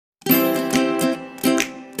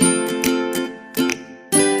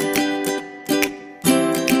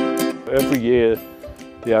Every year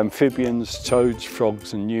the amphibians, toads,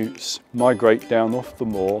 frogs and newts migrate down off the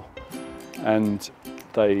moor, and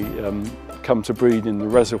they come to breed in the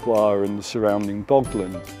reservoir and the surrounding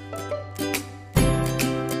bogland.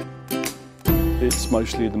 It's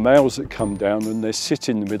mostly the males that come down, and they sit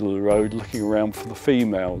in the middle of the road looking around for the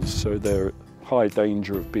females, so they're at high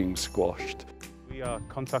danger of being squashed. We are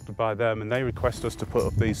contacted by them and they request us to put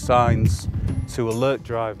up these signs to alert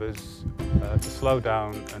drivers to slow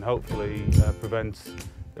down and hopefully prevent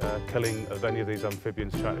killing of any of these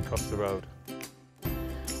amphibians trying to cross the road.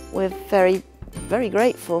 We're very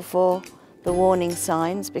grateful for the warning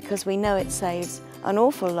signs because we know it saves an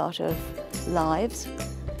awful lot of lives.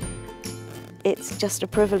 It's just a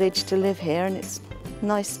privilege to live here, and it's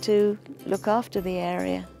nice to look after the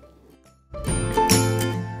area.